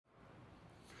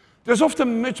There's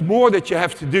often much more that you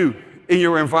have to do in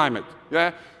your environment.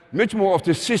 Yeah? Much more of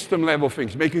the system level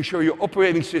things, making sure your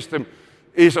operating system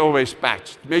is always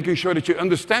patched, making sure that you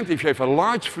understand if you have a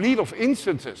large fleet of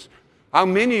instances, how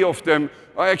many of them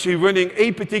are actually running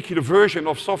a particular version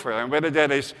of software, and whether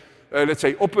that is, let's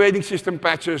say, operating system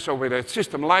patches or whether it's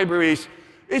system libraries,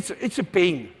 it's a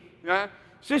pain. Yeah?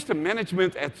 System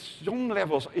management at some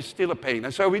levels is still a pain.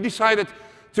 And so we decided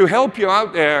to help you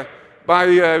out there by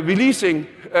releasing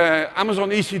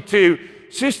Amazon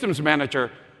EC2 Systems Manager,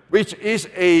 which is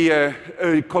a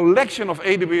collection of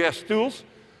AWS tools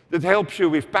that helps you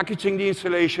with packaging the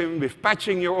installation, with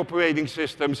patching your operating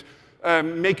systems,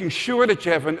 making sure that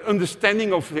you have an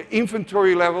understanding of the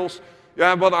inventory levels.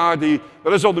 Yeah,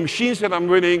 what is all the machines that I'm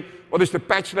running? What is the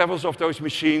patch levels of those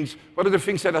machines? What are the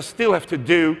things that I still have to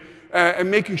do?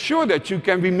 And making sure that you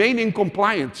can remain in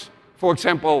compliance. For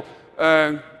example,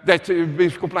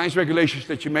 with compliance regulations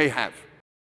that you may have.